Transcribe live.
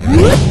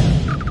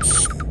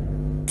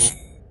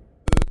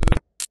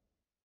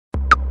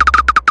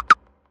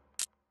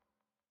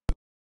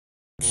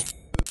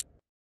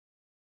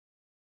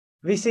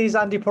This is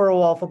Andy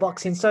Purrawal for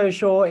Boxing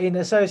Social in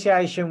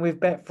association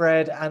with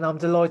Betfred, and I'm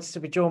delighted to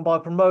be joined by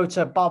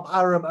promoter Bob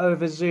Arum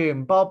over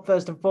Zoom. Bob,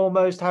 first and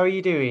foremost, how are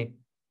you doing?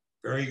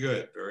 Very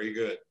good, very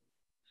good.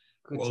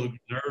 Good Well, to...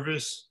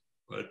 nervous,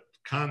 but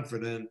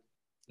confident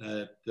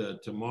that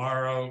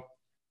tomorrow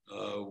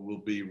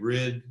we'll be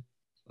rid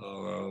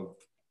of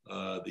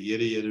the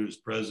idiot who's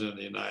president of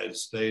the United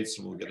States,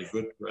 and we'll get a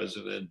good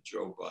president,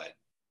 Joe Biden.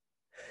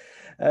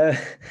 Uh,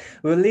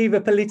 we'll leave a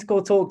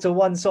political talk to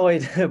one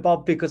side,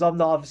 Bob, because I'm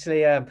not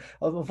obviously,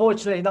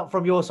 unfortunately, not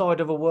from your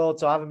side of the world,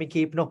 so I haven't been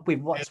keeping up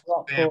with what's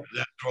what. But...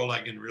 That's all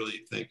I can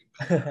really think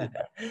about.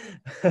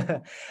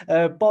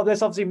 Bob,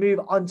 let's obviously move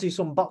on to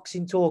some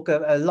boxing talk.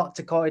 A lot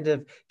to kind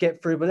of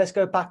get through, but let's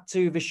go back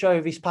to the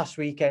show this past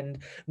weekend.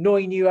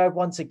 Noi Nuo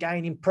once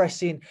again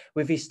impressing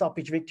with his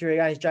stoppage victory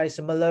against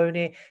Jason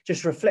Maloney.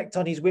 Just reflect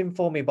on his win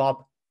for me,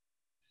 Bob.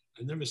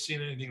 I've never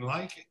seen anything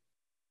like it.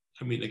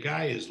 I mean, the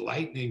guy is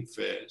lightning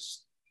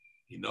fast.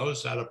 He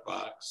knows how to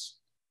box.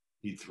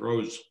 He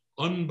throws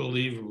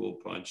unbelievable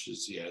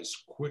punches. He has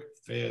quick,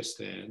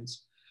 fast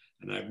hands.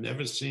 And I've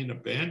never seen a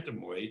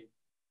bantamweight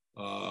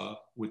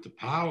with the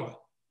power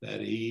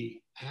that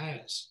he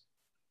has.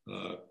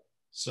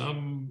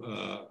 Some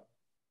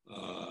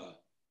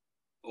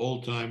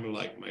old-timer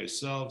like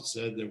myself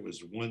said there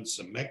was once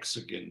a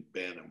Mexican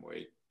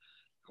bantamweight.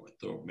 I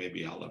thought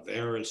maybe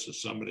Oliveras or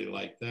somebody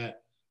like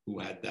that who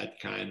had that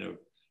kind of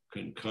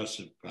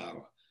concussive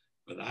power,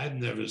 but I've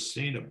never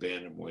seen a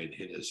bantamweight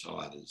hit as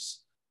hard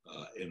as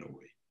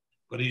Inoue.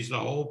 But he's the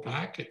whole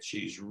package.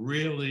 He's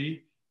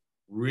really.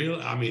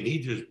 I mean, he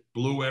just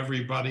blew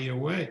everybody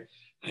away.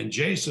 And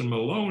Jason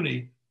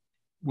Maloney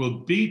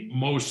will beat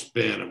most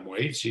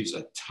bantamweights. He's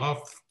a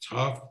tough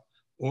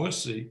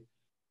Aussie,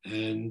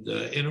 and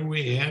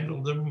Inoue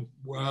handled him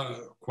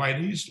quite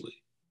easily.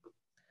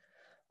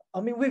 I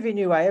mean, with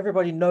Inoue,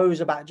 everybody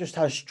knows about just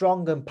how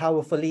strong and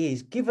powerful he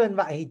is. Given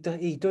that he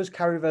does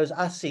carry those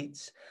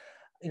assets,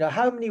 you know,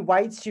 how many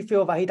weights do you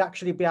feel that he'd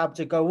actually be able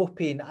to go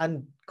up in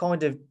and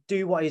kind of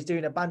do what he's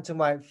doing at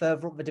bantamweight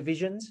further up the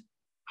divisions?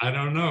 I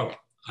don't know.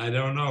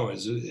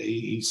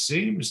 He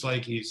seems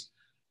like he's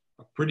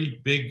a pretty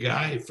big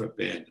guy for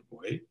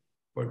bantamweight,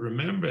 but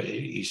remember,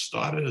 he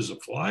started as a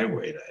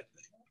flyweight, I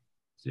think.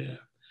 Yeah,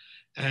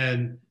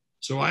 and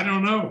so I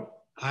don't know.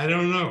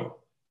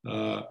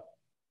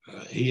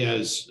 He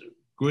has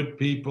good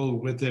people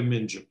with him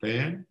in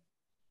Japan,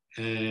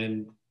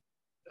 and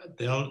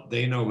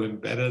they know him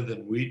better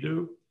than we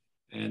do,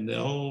 and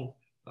they'll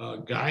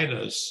guide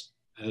us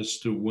as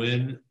to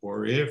when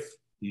or if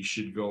he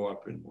should go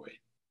up in weight.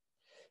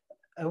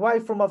 Away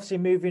from obviously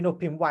moving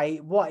up in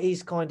weight, what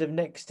is kind of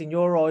next in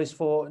your eyes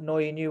for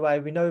Noi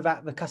Inoue? We know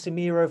that the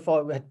Casemiro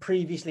fight had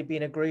previously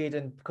been agreed,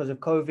 and because of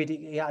COVID,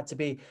 it had to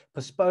be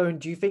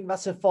postponed. Do you think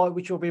that's a fight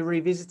which will be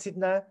revisited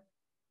now?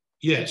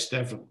 Yes,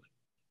 definitely.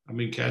 I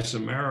mean,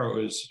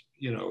 Casemiro is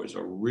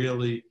a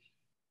really,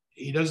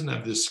 he doesn't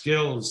have the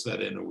skills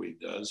that Inoue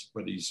does,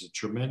 but he's a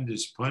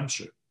tremendous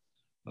puncher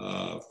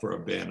for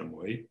a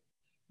bantamweight,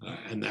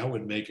 and that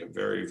would make a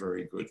very,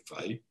 very good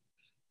fight.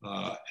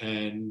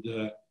 And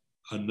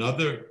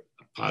another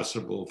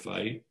possible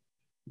fight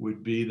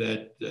would be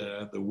that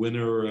the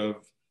winner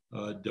of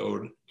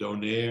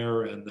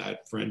Donaire and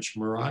that French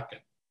Moroccan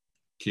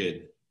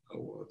kid,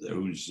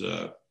 who's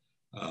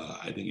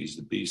I think he's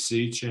the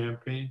BC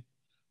champion.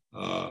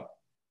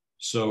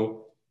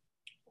 So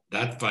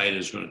that fight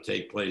is going to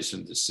take place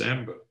in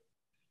December.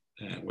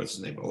 What's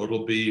his name?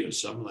 Odelby or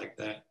something like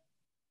that.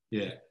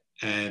 Yeah.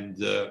 And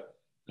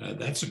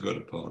that's a good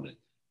opponent.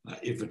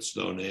 If it's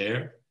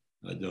Donaire,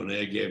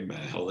 Donaire gave him a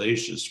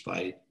hellacious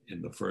fight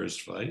in the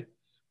first fight.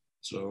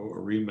 So a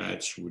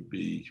rematch would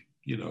be,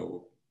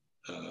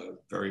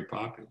 very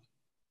popular.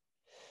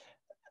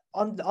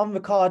 On the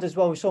card as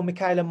well, we saw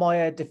Michaela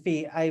Meyer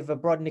defeat Ava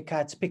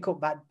Brodnicka to pick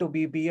up that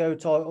WBO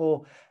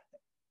title.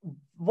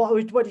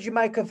 What did you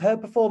make of her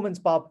performance,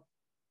 Bob?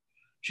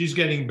 She's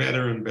getting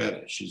better and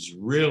better. She's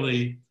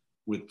really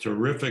with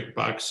terrific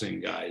boxing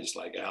guys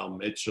like Al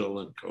Mitchell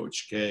and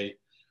Coach K.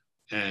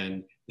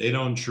 And they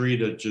don't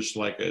treat her just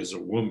like as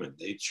a woman.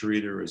 They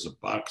treat her as a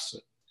boxer.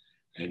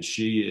 And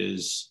she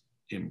is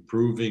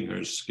improving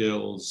her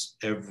skills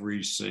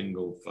every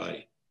single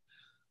fight.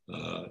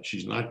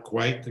 She's not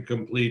quite the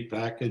complete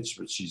package,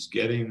 but she's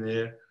getting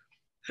there.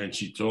 And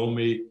she told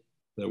me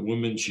the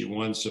woman she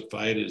wants to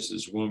fight is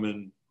this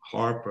woman,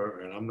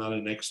 Harper. And I'm not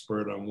an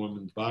expert on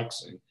women's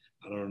boxing.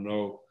 I don't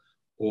know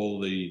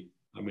all the,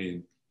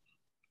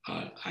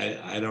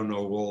 I don't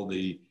know all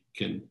the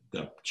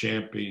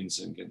champions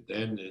and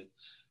contenders,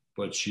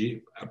 but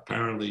she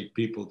apparently,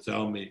 people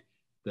tell me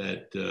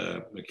that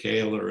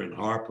Michaela and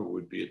Harper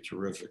would be a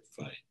terrific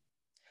fight.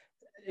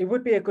 It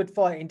would be a good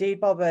fight indeed,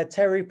 Bob.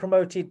 Terry,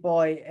 promoted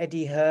by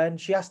Eddie Hearn.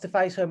 She has to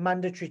face her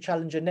mandatory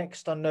challenger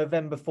next on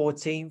November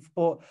 14th.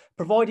 But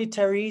provided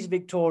Terry is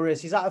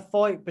victorious, is that a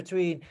fight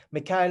between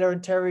Michaela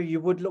and Terry you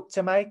would look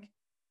to make?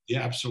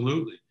 Yeah,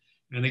 absolutely.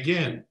 And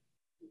again,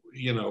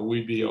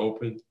 we'd be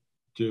open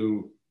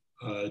to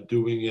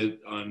doing it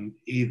on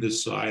either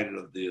side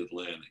of the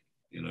Atlantic.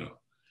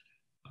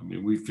 I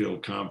mean, we feel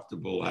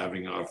comfortable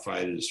having our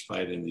fighters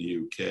fight in the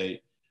UK,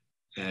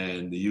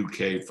 and the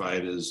UK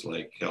fighters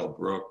like Kell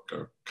Brook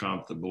are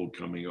comfortable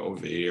coming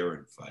over here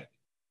and fighting.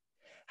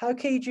 How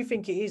key do you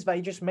think it is that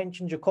you just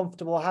mentioned you're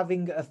comfortable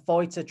having a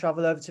fighter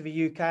travel over to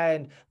the UK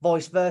and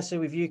vice versa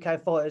with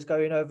UK fighters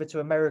going over to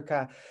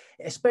America,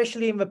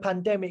 especially in the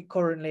pandemic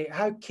currently?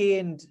 How key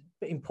and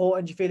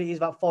important do you feel it is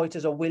that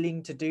fighters are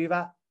willing to do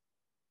that?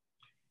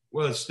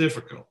 Well, it's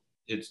difficult.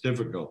 It's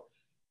difficult.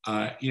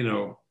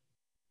 For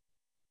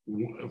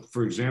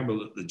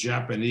example, the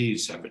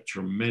Japanese have a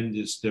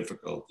tremendous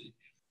difficulty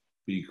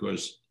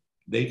because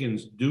they can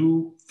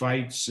do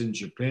fights in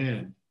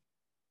Japan,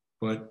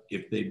 but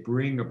if they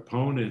bring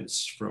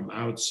opponents from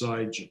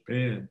outside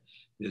Japan,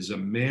 there's a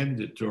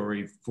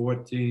mandatory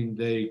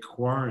 14-day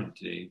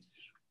quarantine,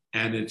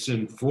 and it's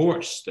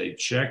enforced. They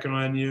check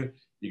on you.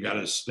 You got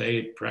to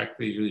stay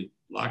practically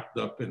locked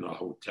up in a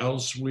hotel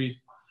suite.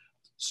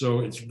 So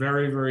it's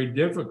very, very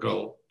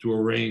difficult to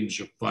arrange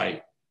a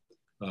fight.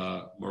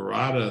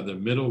 Murata, the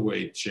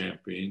middleweight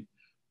champion,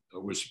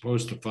 was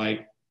supposed to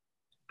fight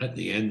at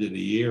the end of the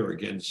year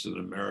against an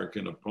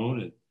American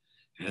opponent,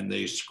 and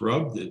they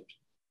scrubbed it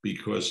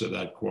because of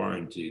that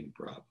quarantine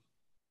problem.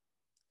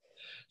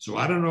 So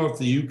I don't know if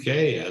the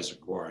UK has a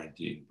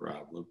quarantine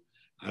problem.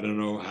 I don't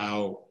know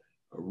how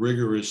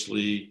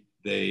rigorously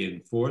they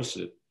enforce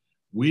it.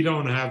 We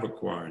don't have a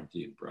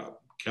quarantine problem.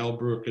 Kell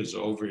Brook is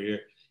over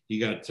here. He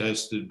got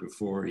tested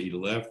before he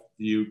left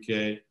the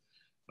UK.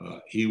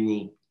 He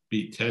will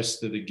be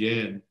tested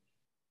again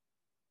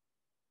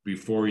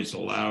before he's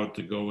allowed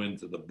to go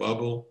into the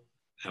bubble,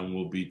 and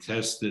will be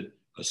tested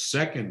a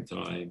second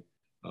time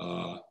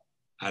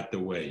at the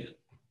weigh-in.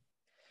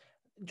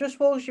 Just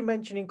whilst you're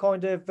mentioning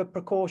kind of the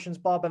precautions,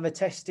 Bob, and the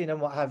testing and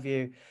what have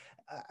you,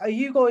 are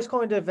you guys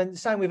kind of, and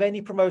same with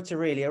any promoter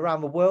really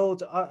around the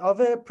world, are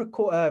there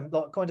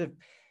like kind of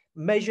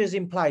measures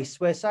in place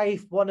where, say,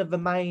 if one of the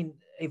main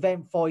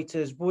event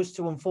fighters was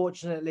to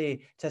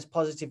unfortunately test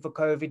positive for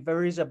COVID,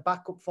 there is a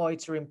backup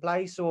fighter in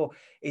place, or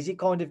is it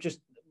kind of just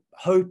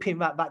hoping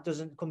that that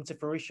doesn't come to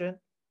fruition?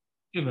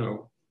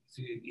 You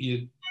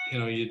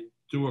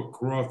do a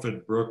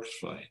Crawford Brooks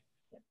fight.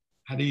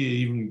 How do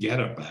you even get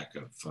a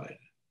backup fighter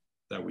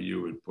that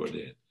you would put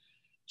in?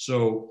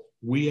 So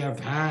we have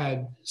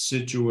had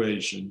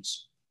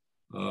situations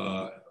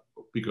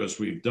because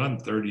we've done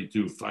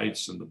 32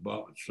 fights in the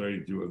bubble,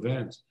 32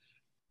 events,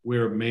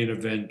 where a main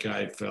event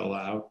guy fell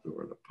out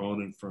or an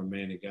opponent for a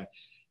main event,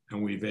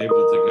 and we've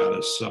able to get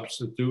a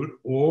substitute,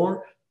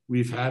 or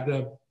we've had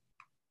to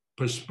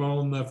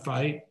postpone the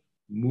fight,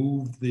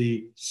 move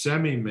the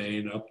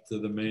semi-main up to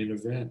the main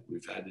event.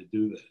 We've had to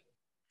do that.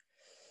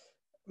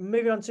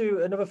 Moving on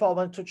to another thought I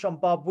want to touch on,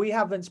 Bob. We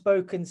haven't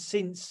spoken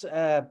since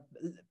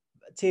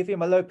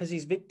Teofimo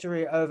Lopez's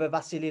victory over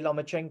Vasily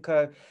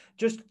Lomachenko.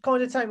 Just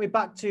kind of take me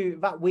back to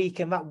that week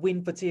and that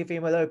win for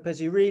Teofimo Lopez.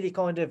 He really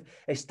kind of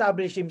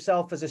established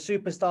himself as a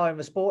superstar in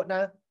the sport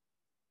now.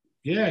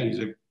 Yeah,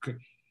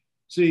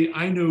 see,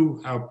 I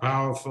knew how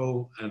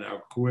powerful and how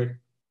quick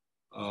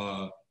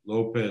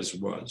Lopez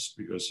was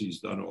because he's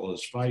done all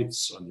his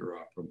fights under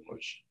our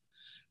promotion.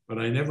 But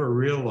I never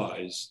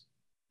realized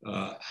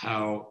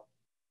how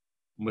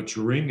much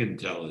ring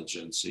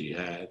intelligence he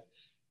had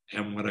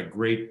and what a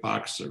great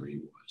boxer he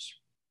was.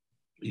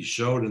 He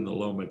showed in the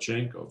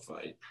Lomachenko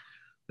fight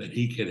that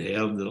he could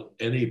handle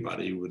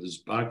anybody with his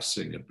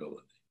boxing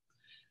ability.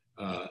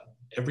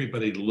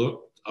 Everybody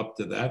looked up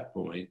to that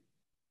point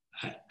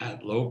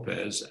at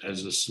Lopez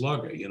as a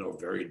slugger,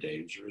 very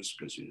dangerous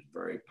because he was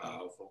very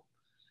powerful.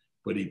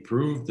 But he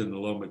proved in the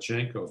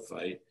Lomachenko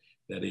fight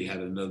that he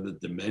had another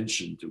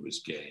dimension to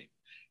his game.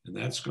 And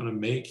that's going to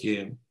make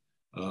him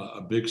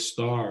a big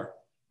star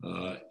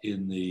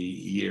in the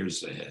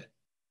years ahead.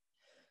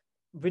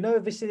 We know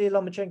Vasily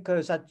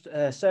Lomachenko's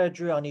had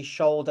surgery on his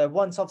shoulder.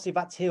 Once obviously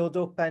that's healed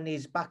up and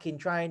he's back in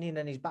training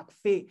and he's back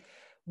fit,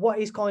 what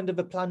is kind of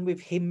the plan with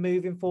him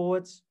moving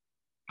forwards?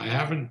 I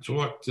haven't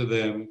talked to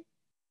them.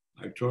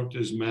 I've talked to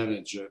his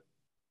manager.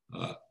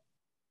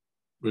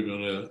 We're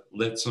going to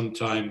let some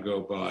time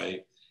go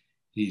by.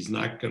 He's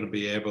not going to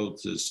be able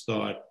to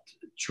start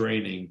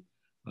training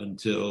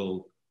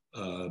until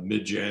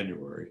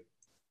mid-January.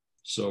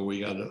 So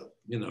we got to,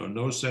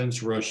 no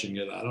sense rushing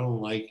it. I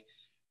don't like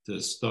to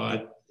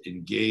start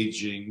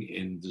engaging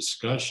in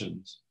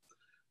discussions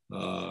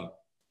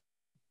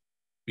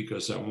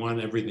because I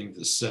want everything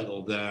to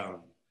settle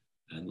down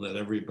and let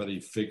everybody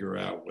figure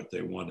out what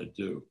they want to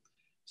do.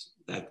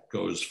 That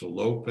goes for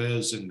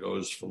Lopez and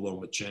goes for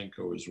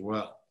Lomachenko as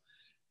well.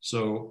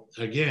 So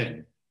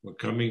again, we're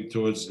coming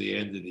towards the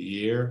end of the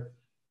year.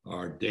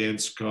 Our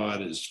dance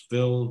card is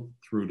filled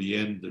through the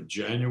end of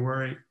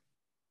January,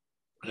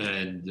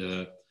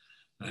 and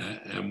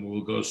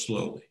we'll go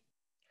slowly.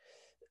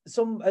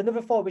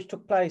 Another fight which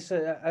took place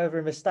over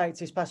in the States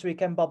this past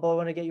weekend, Bob, I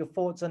want to get your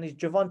thoughts on is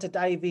Gervonta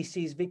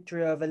Davis's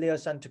victory over Leo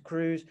Santa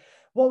Cruz.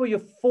 What were your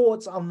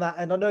thoughts on that?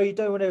 And I know you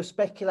don't want to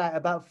speculate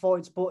about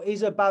fights, but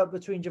is a bout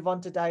between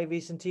Gervonta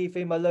Davis and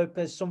Teofimo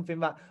Lopez something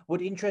that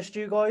would interest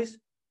you guys?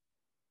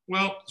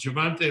 Well,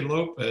 Gervonta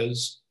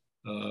Lopez,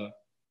 I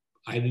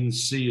didn't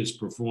see his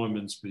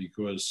performance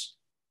because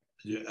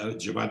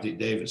Gervonta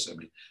Davis. I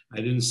mean, I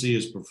didn't see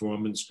his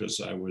performance because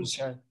I was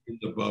in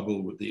the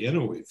bubble with the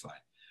Inoue fight.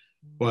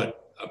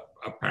 But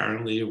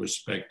apparently, it was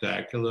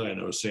spectacular. I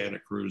know Santa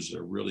Cruz is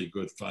a really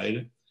good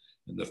fighter,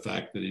 and the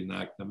fact that he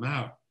knocked them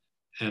out,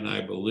 and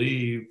I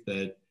believe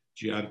that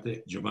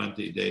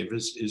Gervonta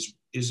Davis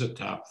is a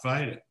top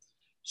fighter.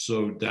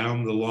 So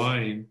down the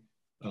line,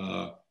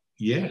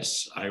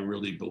 yes, I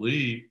really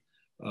believe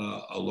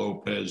a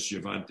Lopez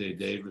Gervonta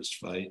Davis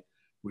fight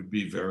would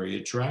be very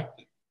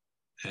attractive.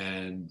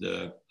 And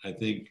I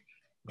think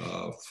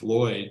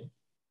Floyd,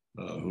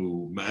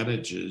 who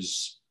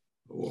manages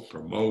or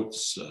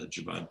promotes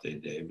Gervonta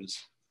Davis,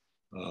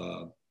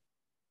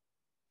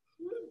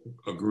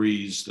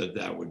 agrees that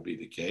that would be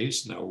the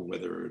case. Now,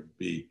 whether it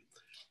be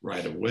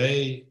right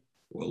away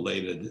or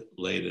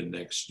later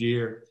next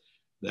year,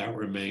 that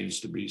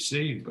remains to be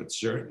seen. But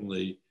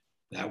certainly,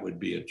 that would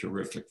be a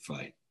terrific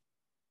fight.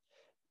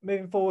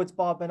 Moving forwards,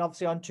 Bob, and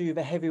obviously onto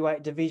the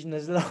heavyweight division,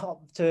 there's a lot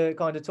to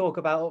kind of talk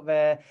about up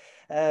there.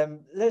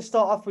 Let's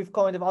start off with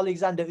kind of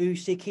Alexander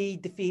Usyk. He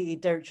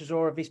defeated Derek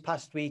Chisora this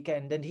past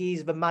weekend, and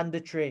he's the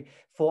mandatory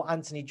for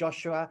Anthony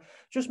Joshua.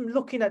 Just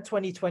looking at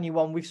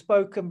 2021, we've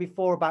spoken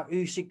before about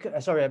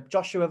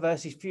Joshua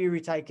versus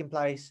Fury taking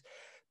place.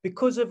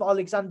 Because of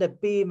Alexander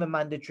being the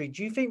mandatory,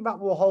 do you think that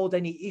will hold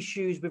any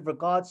issues with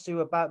regards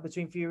to a bout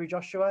between Fury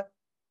Joshua?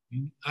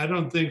 I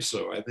don't think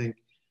so. I think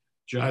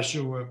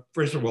Joshua,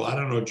 first of all, I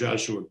don't know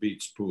Joshua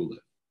beats Pulev.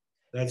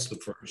 That's the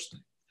first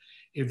thing.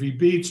 If he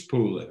beats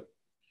Pulev,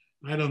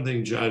 I don't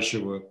think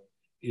Joshua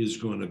is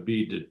going to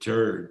be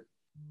deterred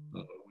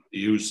with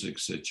the Usyk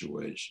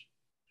situation.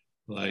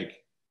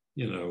 Like,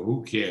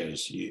 who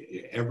cares?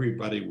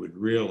 Everybody would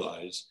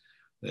realize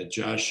that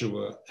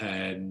Joshua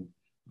and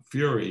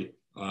Fury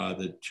are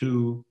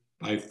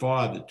by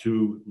far the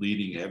two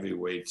leading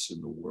heavyweights in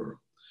the world.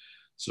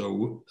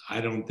 So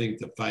I don't think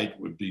the fight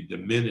would be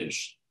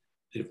diminished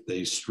if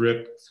they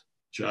stripped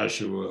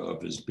Joshua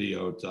of his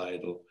BO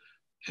title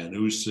and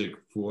Usyk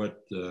fought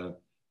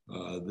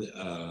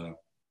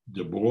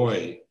Du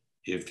Bois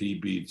if he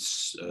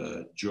beats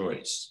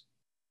Joyce.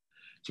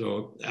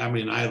 So, I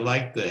mean, I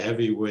like the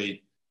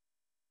heavyweight,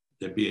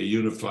 to be a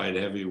unified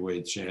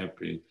heavyweight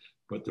champion,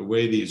 but the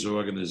way these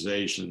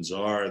organizations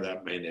are,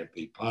 that may not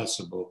be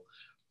possible.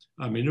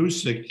 I mean,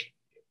 Usyk,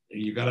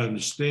 you got to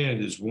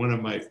understand, is one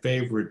of my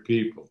favorite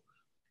people.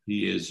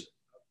 He is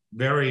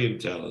very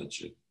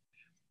intelligent.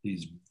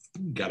 He's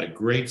got a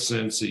great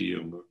sense of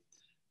humor.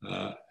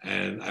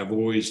 And I've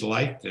always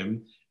liked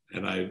him.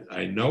 And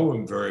I know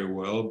him very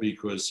well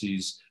because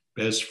he's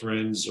best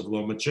friends of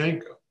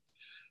Lomachenko.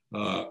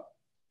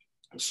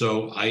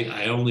 So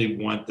I only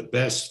want the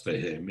best for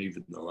him,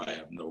 even though I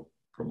have no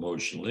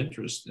promotional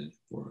interest in it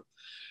for him.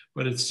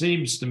 But it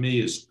seems to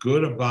me, as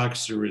good a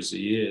boxer as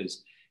he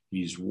is,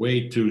 he's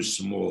way too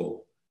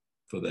small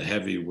for the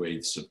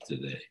heavyweights of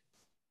today.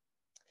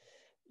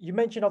 You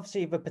mentioned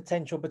obviously the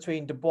potential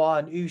between Dubois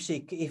and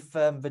Usyk if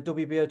the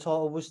WBO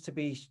title was to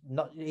be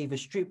not either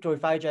stripped or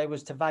if AJ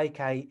was to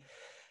vacate.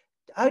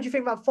 How do you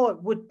think that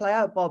fight would play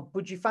out, Bob?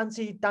 Would you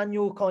fancy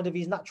Daniel kind of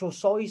his natural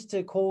size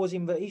to cause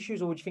him the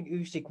issues, or would you think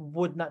Usyk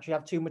would naturally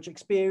have too much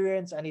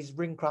experience and his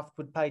ringcraft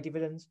would pay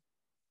dividends?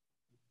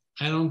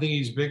 I don't think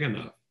he's big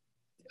enough,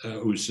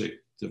 Usyk,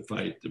 to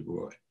fight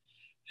Dubois.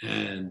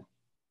 And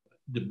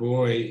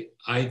Dubois,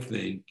 I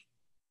think,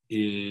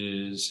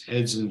 is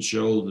heads and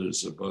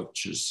shoulders above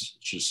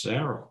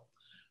Chisora,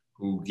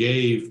 who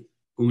gave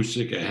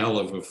Usyk a hell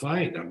of a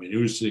fight. I mean,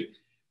 Usyk,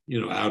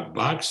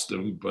 outboxed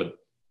him, but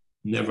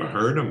never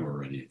hurt him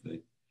or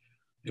anything.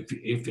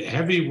 If a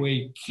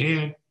heavyweight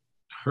can't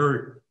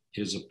hurt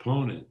his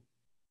opponent,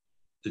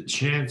 the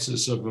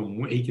chances of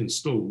him, he can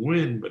still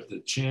win, but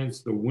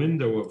the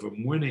window of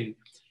him winning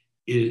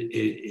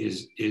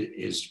is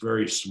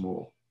very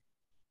small.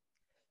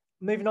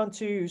 Moving on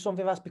to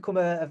something that's become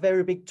a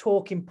very big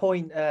talking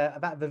point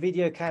about the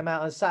video came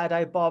out on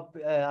Saturday, Bob.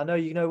 I know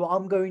you know what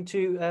I'm going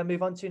to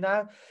move on to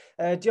now.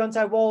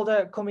 Deontay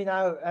Wilder coming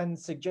out and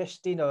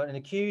suggesting and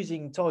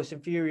accusing Tyson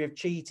Fury of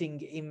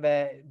cheating in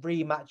their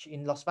rematch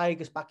in Las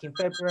Vegas back in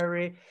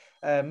February.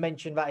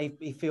 Mentioned that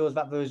he feels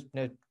that there was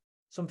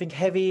something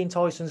heavy in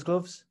Tyson's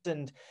gloves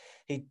and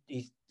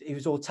he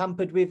was all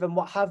tampered with and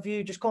what have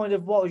you. Just kind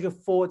of what was your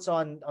thoughts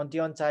on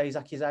Deontay's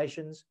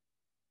accusations?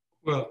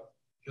 Well,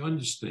 you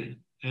understand,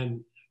 and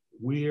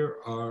we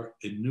are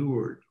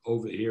inured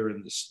over here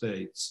in the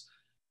States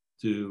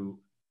to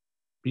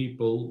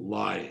people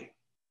lying.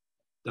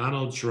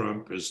 Donald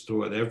Trump has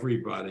taught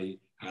everybody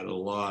how to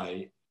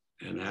lie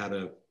and how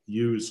to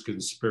use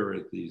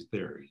conspiracy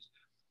theories.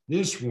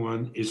 This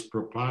one is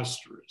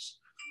preposterous.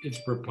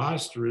 It's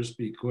preposterous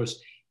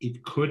because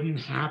it couldn't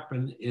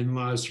happen in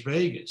Las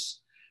Vegas,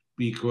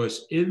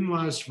 because in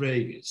Las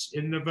Vegas,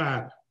 in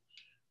Nevada,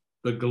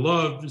 the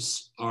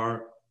gloves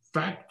are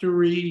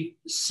factory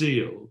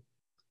sealed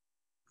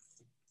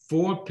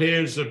 4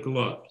 pairs of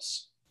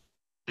gloves.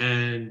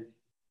 And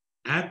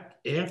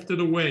after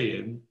the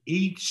weigh-in,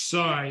 each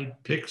side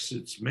picks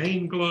its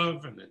main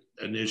glove and it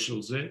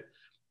initials it,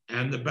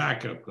 and the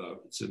backup glove,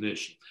 its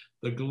initial.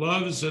 The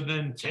gloves are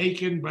then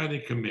taken by the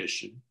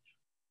commission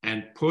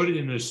and put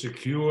in a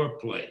secure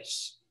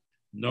place.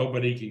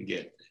 Nobody can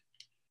get them.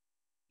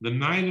 The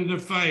night of the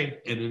fight,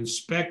 an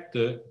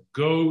inspector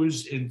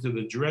goes into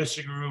the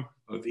dressing room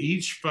of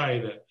each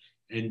fighter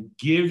and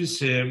gives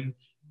him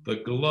the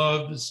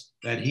gloves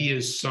that he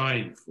has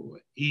signed for,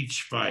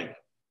 each fighter.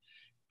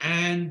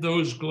 And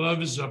those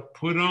gloves are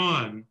put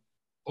on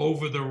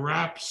over the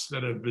wraps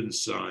that have been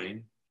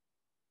signed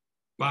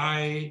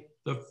by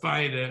the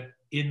fighter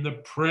in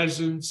the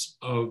presence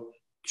of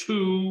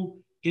 2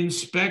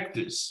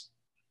 inspectors.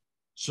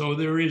 So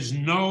there is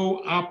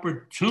no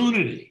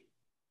opportunity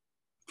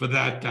for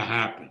that to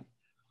happen.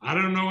 I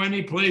don't know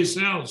any place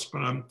else, but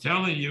I'm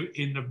telling you,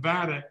 in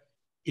Nevada,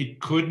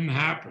 it couldn't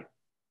happen.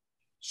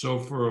 So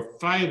for a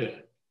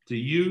fighter to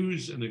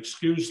use an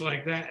excuse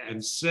like that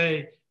and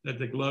say that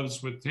the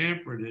gloves were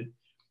tampered in,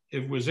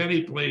 if it was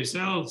any place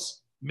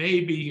else,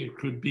 maybe it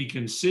could be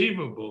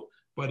conceivable,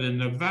 but in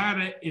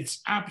Nevada,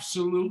 it's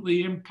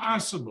absolutely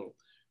impossible.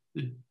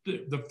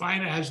 The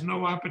fighter has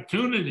no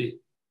opportunity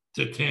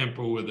to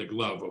tamper with a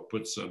glove or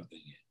put something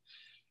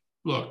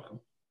in.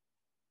 Look,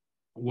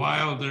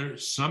 Wilder,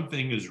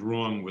 something is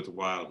wrong with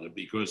Wilder,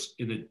 because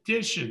in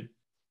addition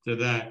to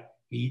that,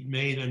 he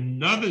made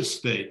another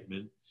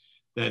statement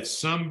that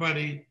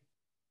somebody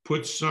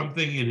put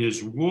something in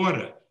his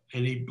water,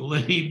 and he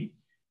blamed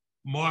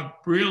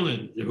Mark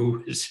Breland,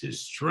 who is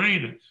his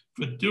trainer,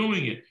 for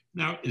doing it.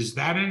 Now, is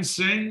that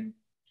insane?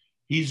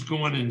 He's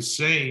gone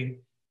insane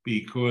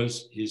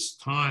because his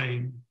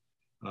time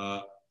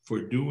for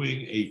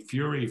doing a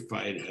Fury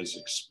fight has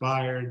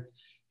expired,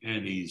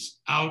 and he's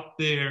out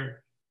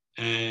there,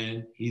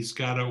 and he's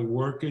got to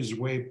work his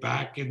way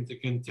back into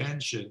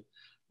contention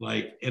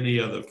like any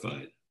other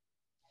fighter.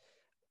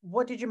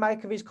 What did you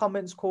make of his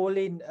comments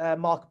calling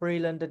Mark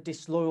Breland a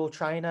disloyal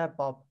trainer,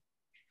 Bob?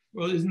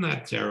 Well, isn't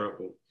that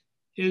terrible?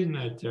 Isn't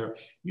that terrible?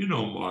 You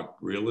know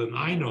Mark Breland.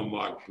 I know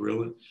Mark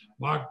Breland.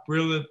 Mark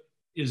Breland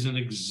is an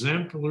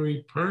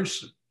exemplary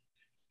person.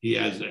 He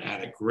has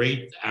had a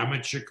great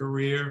amateur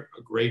career,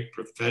 a great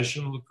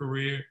professional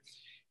career.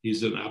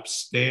 He's an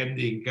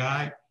upstanding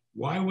guy.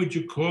 Why would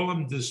you call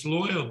him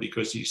disloyal?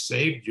 Because he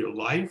saved your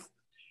life?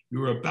 You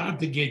were about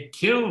to get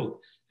killed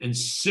and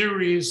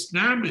serious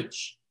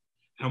damage.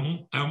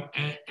 And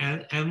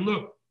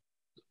look,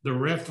 the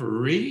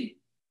referee,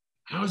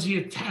 how's he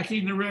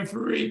attacking the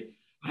referee?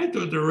 I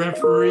thought the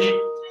referee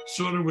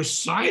sort of was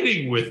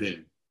siding with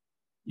him.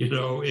 You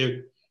know,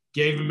 it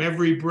gave him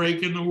every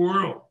break in the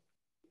world.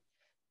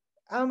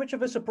 How much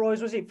of a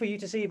surprise was it for you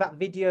to see that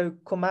video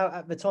come out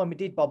at the time it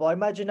did, Bob? I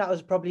imagine that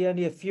was probably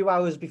only a few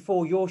hours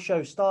before your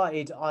show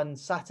started on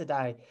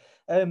Saturday.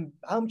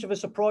 How much of a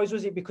surprise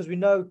was it? Because we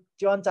know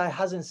Deontay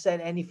hasn't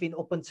said anything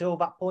up until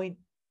that point.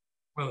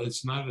 Well,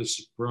 it's not a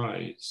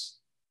surprise,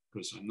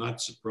 because I'm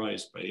not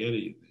surprised by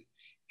any of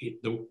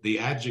it. The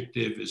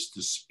adjective is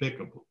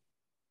despicable.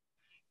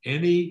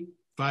 Any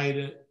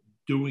fighter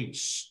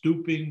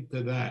stooping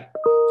to that,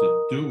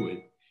 to do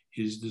it,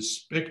 is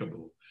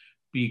despicable,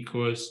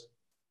 because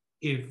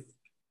if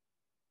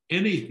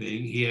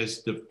anything, he has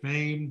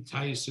defamed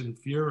Tyson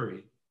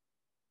Fury,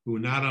 who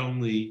not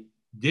only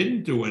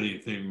didn't do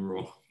anything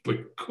wrong,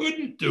 but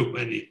couldn't do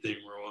anything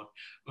wrong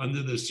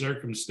under the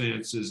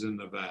circumstances in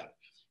Nevada.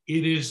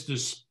 It is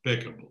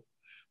despicable.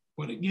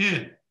 But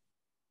again,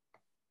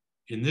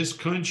 in this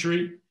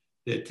country,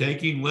 they're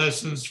taking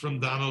lessons from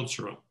Donald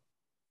Trump.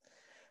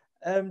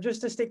 Just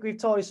to stick with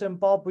Tyson,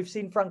 Bob, we've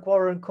seen Frank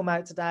Warren come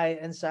out today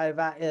and say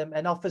that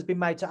an offer's been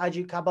made to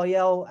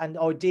Kabayel, and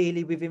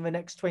ideally within the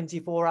next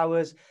 24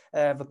 hours,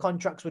 the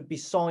contracts would be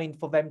signed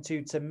for them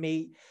to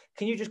meet.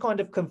 Can you just kind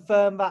of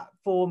confirm that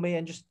for me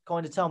and just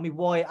kind of tell me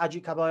why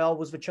Kabayel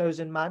was the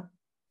chosen man?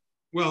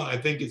 Well, I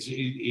think it's,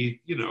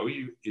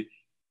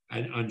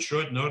 on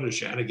short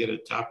notice, you had to get a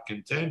top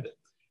contender.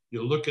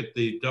 You look at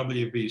the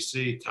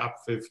WBC top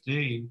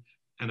 15,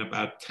 and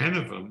about 10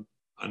 of them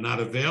are not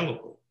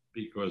available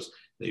because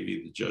they've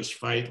either just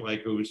fought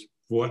like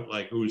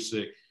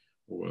Usyk,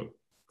 or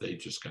they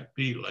just got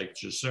beat like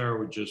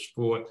Cesaro just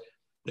fought.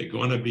 They're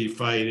going to be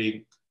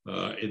fighting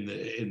in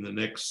the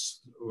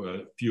next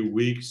few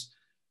weeks.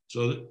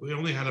 So we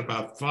only had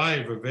about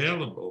 5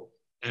 available,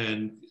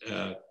 and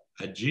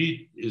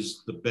Ajit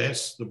is the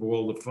best of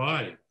all the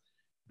 5.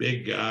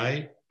 Big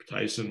guy.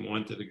 Tyson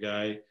wanted a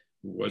guy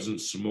who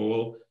wasn't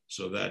small,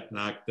 so that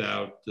knocked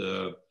out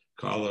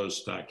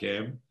Carlos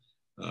Takam,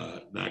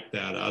 knocked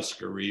out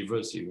Oscar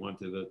Rivas. He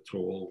wanted a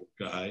tall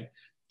guy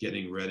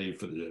getting ready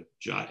for the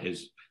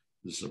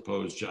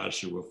supposed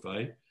Joshua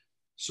fight.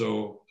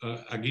 So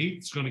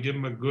Agit's going to give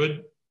him a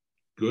good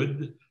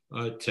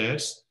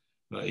test.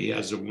 He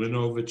has a win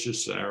over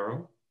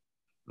Cesaro,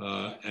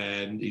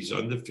 and he's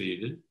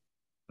undefeated,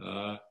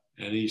 and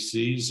he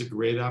sees a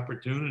great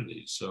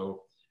opportunity.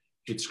 So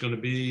it's going to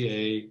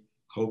be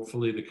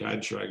hopefully the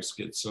contracts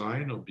get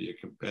signed. It'll be a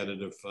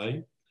competitive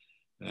fight.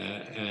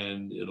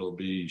 and it'll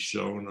be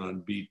shown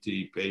on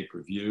BT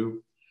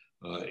pay-per-view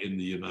in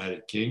the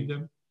United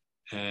Kingdom,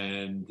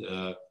 and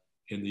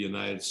in the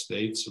United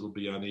States it'll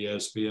be on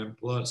ESPN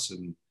Plus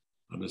and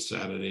on a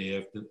Saturday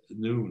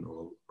afternoon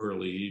or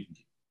early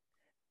evening.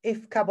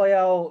 If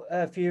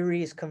Kabayel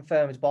Fury is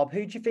confirmed, Bob,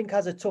 who do you think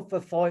has a tougher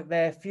fight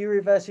there?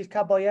 Fury versus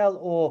Kabayel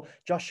or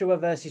Joshua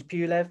versus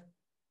Pulev?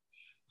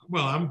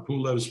 Well, I'm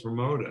Pulev's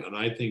promoter, and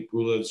I think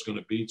Pulev's going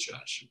to beat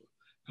Joshua.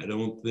 I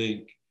don't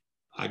think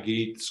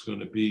Agit's going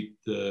to beat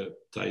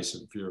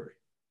Tyson Fury.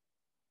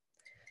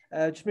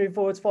 Just moving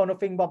forward to final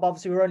thing, Bob.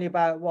 Obviously, we're only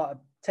about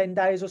 10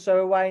 days or so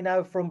away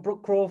now from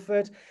Brooke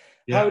Crawford.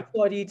 Yeah. How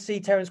excited are you to see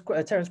Terence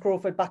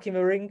Crawford back in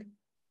the ring?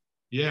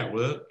 Yeah,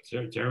 well,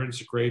 Terence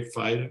is a great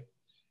fighter.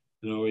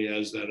 You know, he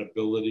has that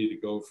ability to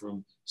go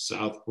from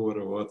southpaw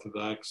to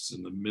orthodox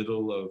in the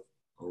middle of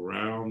a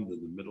round,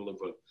 in the middle of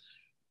a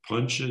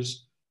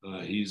punches.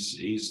 He's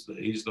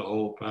the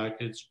whole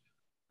package.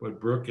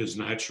 But Brooke is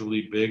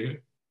naturally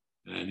bigger,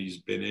 and he's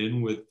been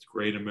in with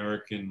great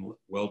American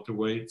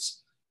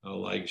welterweights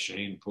like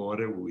Shane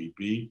Porter, who he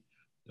beat,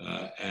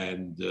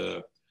 and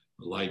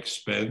like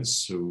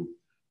Spence, who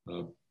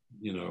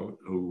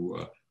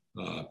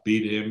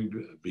beat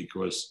him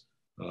because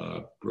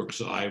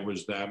Brooks' eye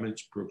was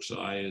damaged. Brooks'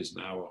 eye is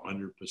now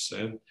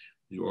 100%,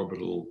 the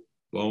orbital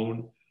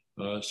bone.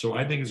 So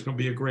I think it's going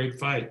to be a great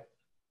fight.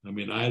 I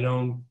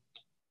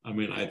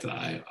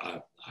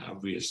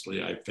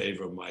obviously I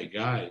favor my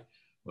guy,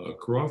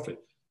 Crawford,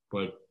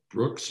 but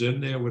Brooks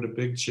in there with a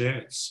big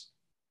chance.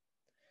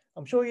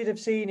 I'm sure you'd have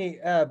seen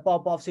it,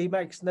 Bob. Obviously, it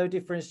makes no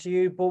difference to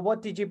you. But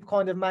what did you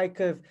kind of make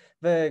of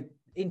the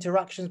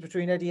interactions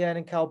between Eddie Hearn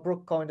and Cal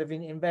Brook kind of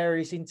in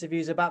various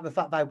interviews about the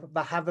fact that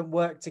they haven't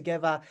worked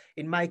together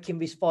in making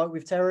this fight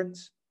with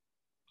Terence?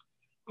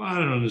 Well, I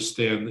don't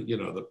understand,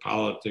 the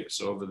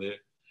politics over there.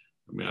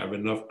 I mean, I have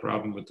enough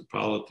problem with the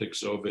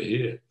politics over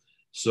here.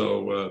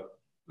 So,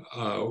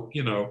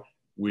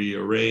 we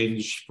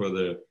arranged for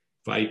the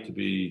fight to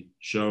be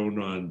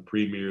shown on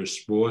Premier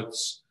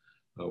Sports,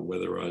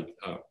 whether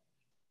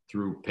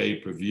through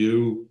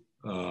pay-per-view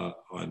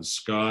on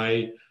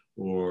Sky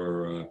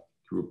or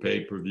through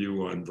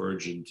pay-per-view on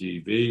Virgin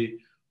TV,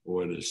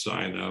 or to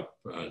sign up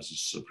as a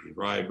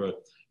subscriber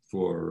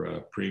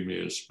for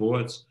Premier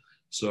Sports.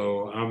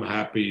 So I'm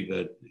happy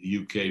that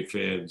UK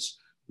fans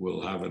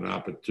will have an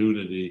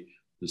opportunity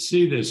to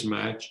see this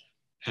match,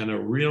 and a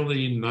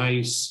really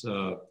nice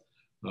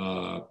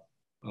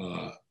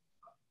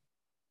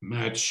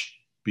match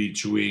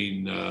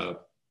between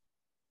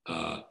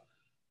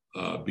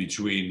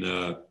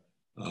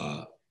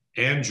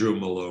Andrew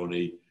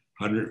Maloney,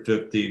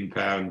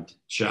 115-pound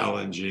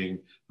challenging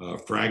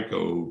Franco,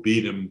 who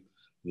beat him.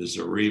 There's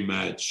a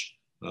rematch.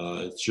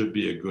 It should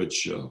be a good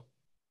show.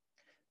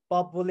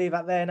 Bob, we'll leave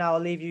that there now.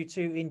 I'll leave you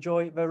to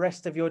enjoy the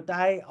rest of your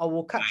day. I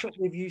will catch up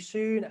with you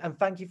soon, and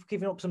thank you for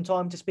giving up some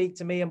time to speak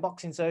to me and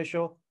Boxing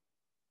Social.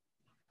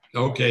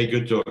 Okay,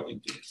 good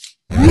talking to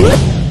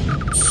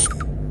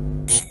you.